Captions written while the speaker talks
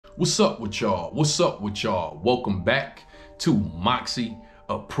What's up with y'all? What's up with y'all? Welcome back to Moxy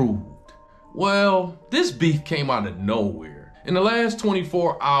Approved. Well, this beef came out of nowhere. In the last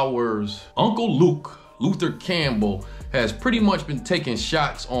 24 hours, Uncle Luke, Luther Campbell, has pretty much been taking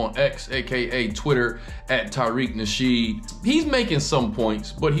shots on X, aka Twitter, at Tariq Nasheed. He's making some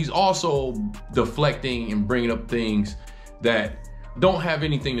points, but he's also deflecting and bringing up things that don't have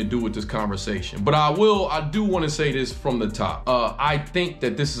anything to do with this conversation. But I do want to say this from the top. I think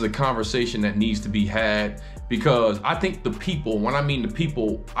that this is a conversation that needs to be had, because I think the people, when I mean the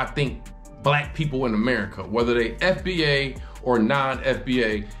people, I think black people in America, whether they FBA or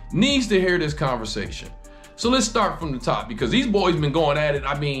non-FBA, needs to hear this conversation. So let's start from the top, because these boys been going at it.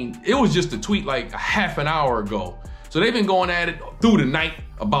 I mean, it was just a tweet like a half an hour ago. So they've been going at it through the night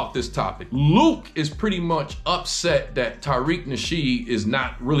about this topic. Luke is pretty much upset that Tariq Nasheed is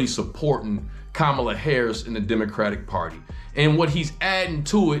not really supporting Kamala Harris in the Democratic Party. And what he's adding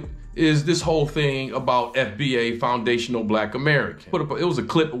to it is this whole thing about FBA, Foundational Black American. It was a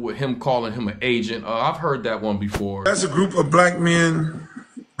clip with him calling him an agent. I've heard that one before. That's a group of black men,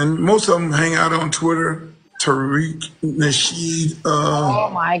 and most of them hang out on Twitter. Tariq Nasheed. Oh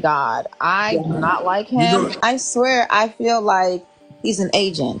my God, I do not like him. I swear, I feel like he's an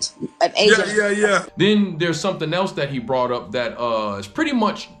agent. Yeah. Then there's something else that he brought up that is pretty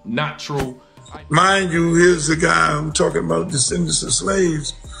much not true. Mind you, here's the guy I'm talking about, descendants of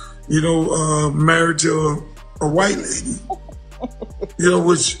slaves, married to a white lady.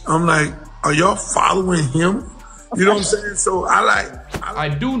 Which I'm like, are y'all following him? You know what I'm saying? So I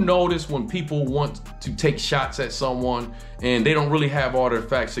do notice when people want to take shots at someone and they don't really have all their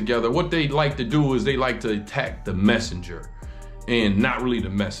facts together, what they like to do is they like to attack the messenger and not really the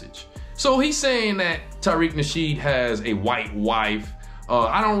message. So he's saying that Tariq Nasheed has a white wife.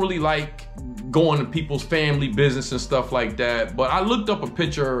 I don't really like going to people's family business and stuff like that, but I looked up a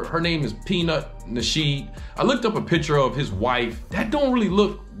picture. Her name is Peanut Nasheed. I looked up a picture of his wife. That don't really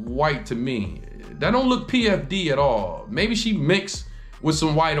look white to me. That don't look PFD at all. Maybe she mixed with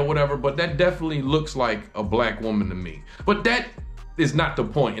some white or whatever, but that definitely looks like a black woman to me. But that is not the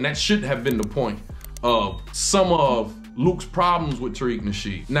point, and that should have been the point of some of Luke's problems with Tariq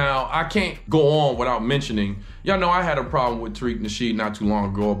Nasheed. Now, I can't go on without mentioning, y'all know I had a problem with Tariq Nasheed not too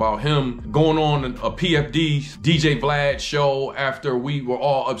long ago about him going on a PFD DJ Vlad show after we were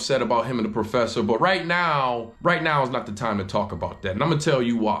all upset about him and the professor. But right now is not the time to talk about that. And I'm gonna tell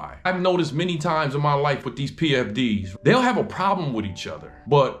you why. I've noticed many times in my life with these PFDs, they'll have a problem with each other.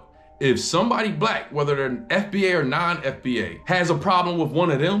 But if somebody black, whether they're FBA or non-FBA, has a problem with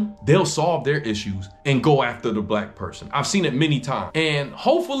one of them, they'll solve their issues and go after the black person. I've seen it many times. And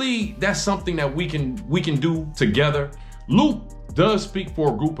hopefully that's something that we can do together. Luke does speak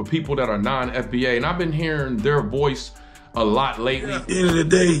for a group of people that are non-FBA, and I've been hearing their voice a lot lately. At the end of the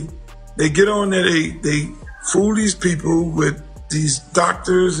day, they get on there, they fool these people with these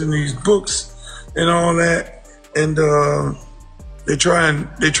doctors and these books and all that, and they try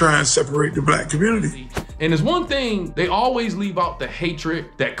and separate the black community. And there's one thing, they always leave out the hatred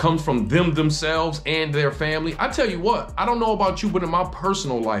that comes from themselves and their family. I tell you what, I don't know about you, but in my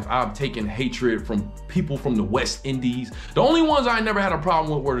personal life, I've taken hatred from people from the West Indies. The only ones I never had a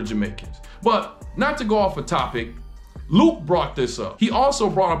problem with were the Jamaicans. But not to go off a topic, Luke brought this up. He also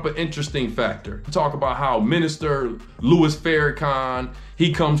brought up an interesting factor. To talk about how Minister Louis Farrakhan,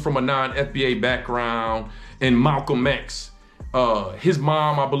 he comes from a non-FBA background, and Malcolm X, his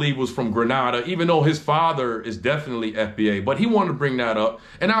mom, I believe, was from Grenada, even though his father is definitely FBA, but he wanted to bring that up.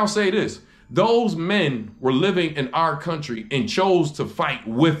 And I'll say this, those men were living in our country and chose to fight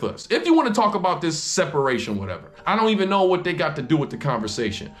with us. If you want to talk about this separation, whatever, I don't even know what they got to do with the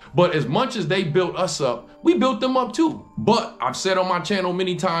conversation. But as much as they built us up, we built them up too. But I've said on my channel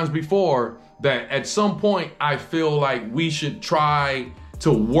many times before that at some point, I feel like we should try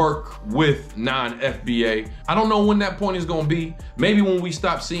to work with non-FBA. I don't know when that point is gonna be. Maybe when we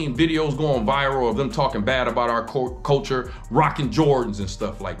stop seeing videos going viral of them talking bad about our culture, rocking Jordans and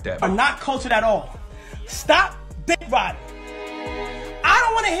stuff like that. Are not cultured at all. Stop dick riding. I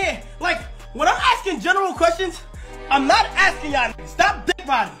don't wanna hear, like, when I'm asking general questions, I'm not asking y'all, stop dick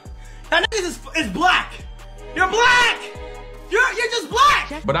riding. That niggas is black. You're black. You're just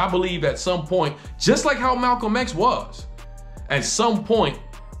black. But I believe at some point, just like how Malcolm X was, at some point,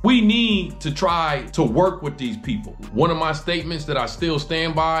 we need to try to work with these people. One of my statements that I still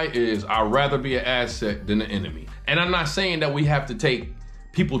stand by is I'd rather be an asset than an enemy. And I'm not saying that we have to take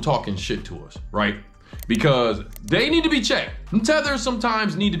people talking shit to us, right? because they need to be checked. Them tethers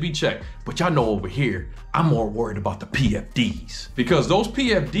sometimes need to be checked. But y'all know over here, I'm more worried about the PFDs, because those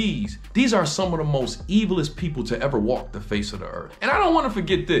PFDs, these are some of the most evilest people to ever walk the face of the earth. And I don't want to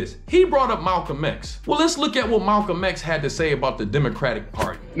forget this. He brought up Malcolm X. Well, let's look at what Malcolm X had to say about the Democratic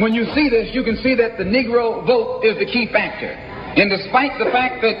Party. When you see this, you can see that the Negro vote is the key factor. And despite the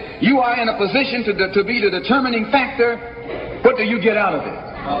fact that you are in a position to be the determining factor, what do you get out of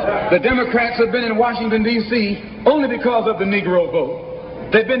it? The Democrats have been in Washington, D.C. only because of the Negro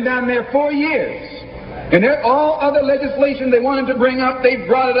vote. They've been down there 4 years. And all other legislation they wanted to bring up, they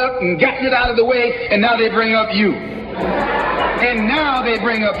brought it up and gotten it out of the way, and now they bring up you. And now they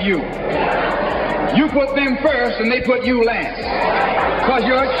bring up you. You put them first and they put you last. Because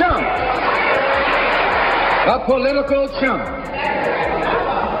you're a chump. A political chump.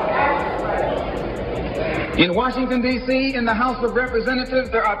 In Washington, D.C., in the House of Representatives,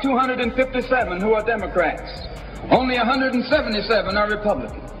 there are 257 who are Democrats. Only 177 are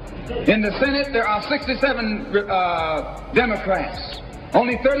Republicans. In the Senate, there are 67 Democrats.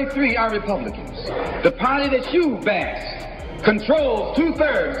 Only 33 are Republicans. The party that you bash controls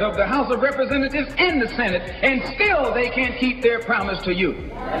 2/3 of the House of Representatives and the Senate, and still they can't keep their promise to you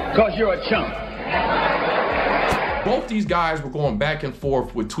because you're a chump. Both these guys were going back and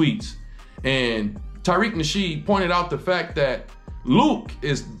forth with tweets, and Tariq Nasheed pointed out the fact that Luke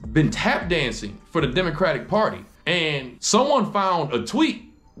has been tap dancing for the Democratic Party, and someone found a tweet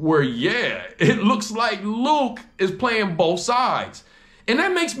where, yeah, it looks like Luke is playing both sides. And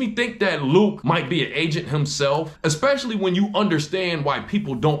that makes me think that Luke might be an agent himself, especially when you understand why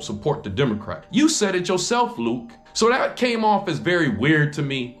people don't support the Democrat. You said it yourself, Luke. So that came off as very weird to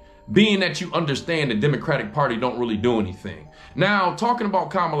me, being that you understand the Democratic Party don't really do anything. Now, talking about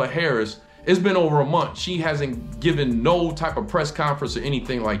Kamala Harris, it's been over a month. She hasn't given no type of press conference or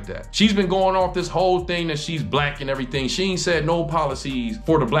anything like that. She's been going off this whole thing that she's black and everything. She ain't said no policies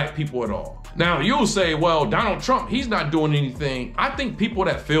for the black people at all. Now, you'll say, well, Donald Trump, he's not doing anything. I think people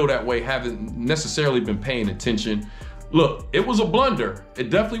that feel that way haven't necessarily been paying attention. Look, it was a blunder. It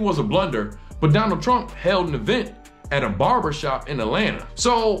definitely was a blunder. But Donald Trump held an event at a barbershop in Atlanta.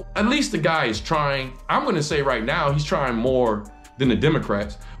 So at least the guy is trying. I'm gonna say right now, he's trying more than the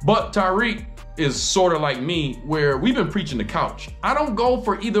Democrats. But Tariq is sort of like me, where we've been preaching the couch. I don't go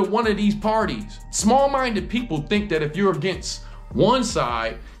for either one of these parties. Small-minded people think that if you're against one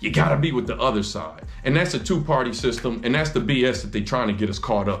side, you gotta be with the other side. And that's a two-party system, and that's the BS that they're trying to get us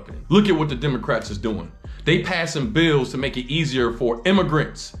caught up in. Look at what the Democrats is doing. They passing bills to make it easier for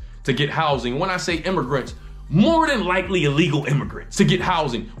immigrants to get housing. When I say immigrants, more than likely illegal immigrants to get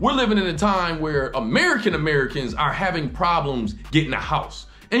housing. We're living in a time where Americans are having problems getting a house.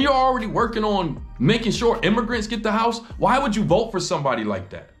 And you're already working on making sure immigrants get the house. Why would you vote for somebody like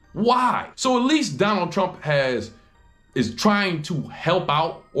that? Why? So at least Donald Trump is trying to help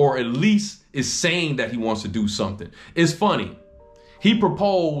out, or at least is saying that he wants to do something. It's funny. He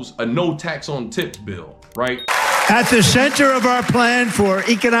proposed a no tax on tips bill, right? At the center of our plan for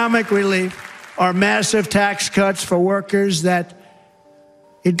economic relief are massive tax cuts for workers that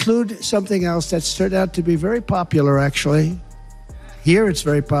include something else that's turned out to be very popular, actually. Here it's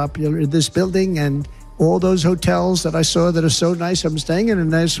very popular in this building and all those hotels that I saw that are so nice. I'm staying in a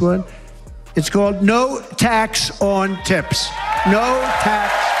nice one. It's called no tax on tips. No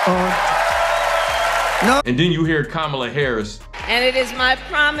tax on tips. No. And then you hear Kamala Harris. And it is my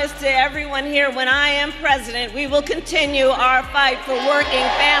promise to everyone here, when I am president, we will continue our fight for working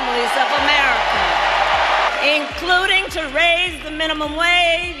families of America, including to raise the minimum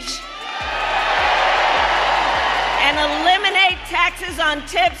wage and eliminate taxes on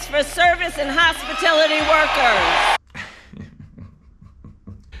tips for service and hospitality workers.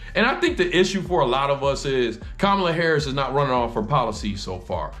 And I think the issue for a lot of us is Kamala Harris is not running off her policies so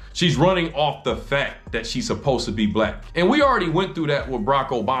far. She's running off the fact that she's supposed to be black. And we already went through that with Barack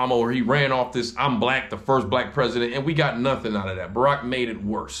Obama, where he ran off this, I'm black, the first black president, and we got nothing out of that. Barack made it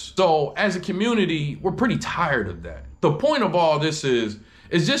worse. So as a community, we're pretty tired of that. The point of all this is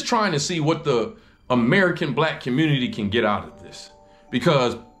just trying to see what the American black community can get out of this.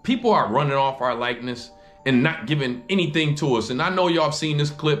 Because people are running off our likeness and not giving anything to us. And I know y'all have seen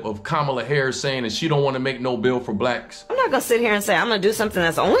this clip of Kamala Harris saying that she don't want to make no bill for blacks. I'm not gonna sit here and say I'm gonna do something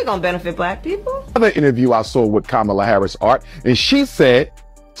that's only gonna benefit black people. Another interview I saw with Kamala Harris, Art, and she said,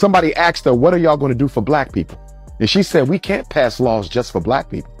 somebody asked her, what are y'all gonna do for black people? And she said, we can't pass laws just for black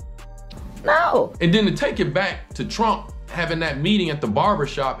people. No. And then to take it back to Trump having that meeting at the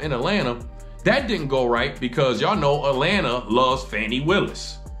barbershop in Atlanta, that didn't go right because y'all know Atlanta loves Fannie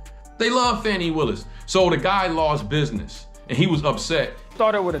Willis. They love Fannie Willis. So the guy lost business and he was upset.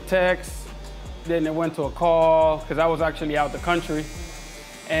 Started with a text Then it went to a call, because I was actually out the country.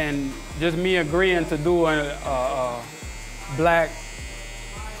 And just me agreeing to do a black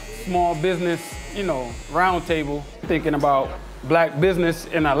small business, you know, roundtable, thinking about black business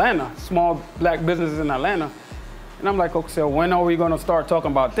in Atlanta, small black businesses in Atlanta. And I'm like, okay, so when are we gonna start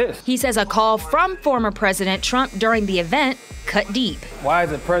talking about this? He says a call from former President Trump during the event cut deep. Why is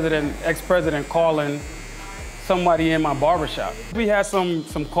the ex-president calling somebody in my barbershop? We had some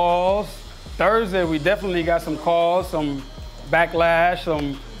calls. Thursday, we definitely got some calls, some backlash,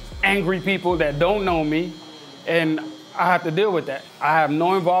 some angry people that don't know me, and I have to deal with that. I have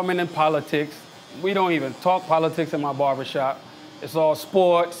no involvement in politics. We don't even talk politics in my barbershop. It's all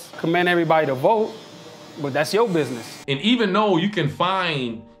sports. Commend everybody to vote, but that's your business. And even though you can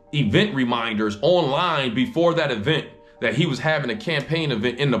find event reminders online before that event, that he was having a campaign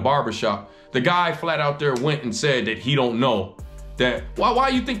event in the barbershop, the guy flat out there went and said that he don't know that. Why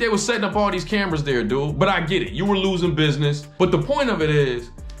you think they were setting up all these cameras there, dude? But I get it, you were losing business. But the point of it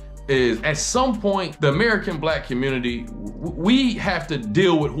is at some point, the American black community, we have to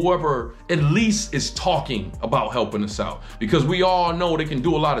deal with whoever at least is talking about helping us out. Because we all know they can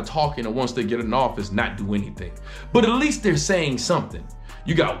do a lot of talking, and once they get in office, not do anything. But at least they're saying something.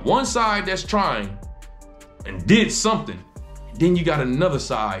 You got one side that's trying and did something. Then you got another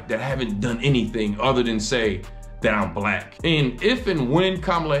side that haven't done anything other than say that I'm black. And if and when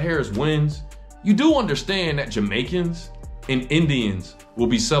Kamala Harris wins, you do understand that Jamaicans and Indians will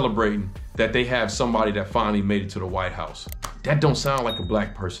be celebrating that they have somebody that finally made it to the White House. That don't sound like a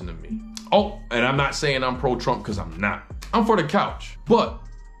black person to me. Oh, and I'm not saying I'm pro-Trump, because I'm not. I'm for the couch. But,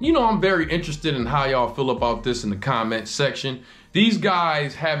 you know, I'm very interested in how y'all feel about this in the comment section. These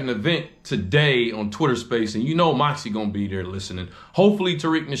guys have an event today on Twitter Space, and you know Moxy gonna be there listening. Hopefully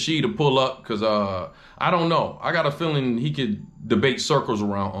Tariq Nasheed will pull up, because I don't know. I got a feeling he could debate circles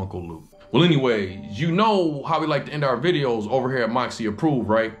around Uncle Luke. Well, anyway, you know how we like to end our videos over here at Moxy Approved,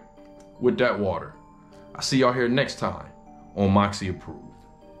 right? With that water. I'll see y'all here next time on Moxy Approved.